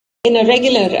In a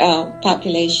regular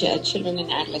population, children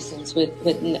and adolescents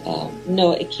with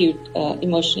no acute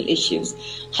emotional issues,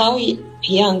 how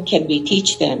young can we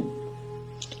teach them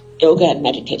yoga and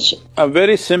meditation? A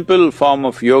very simple form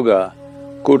of yoga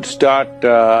could start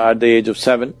at the age of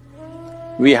 7.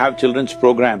 We have children's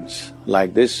programs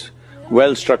like this,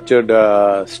 well-structured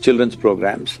children's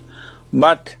programs.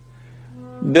 But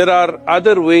there are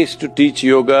other ways to teach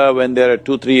yoga when they are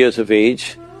 2-3 years of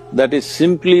age. That is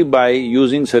simply by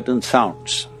using certain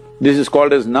sounds. This is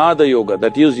called as Nada Yoga,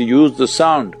 that is, you use the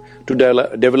sound to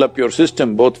develop your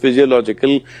system, both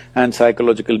physiological and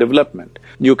psychological development.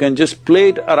 You can just play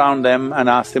it around them and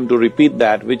ask them to repeat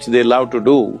that, which they love to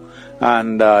do,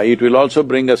 and it will also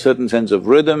bring a certain sense of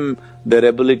rhythm. Their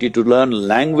ability to learn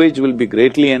language will be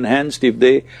greatly enhanced if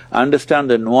they understand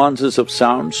the nuances of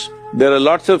sounds. There are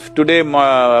lots of today,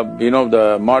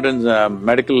 the modern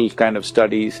medical kind of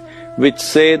studies which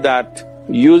say that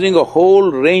using a whole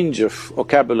range of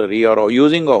vocabulary or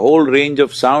using a whole range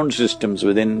of sound systems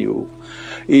within you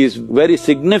is very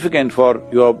significant for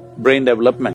your brain development.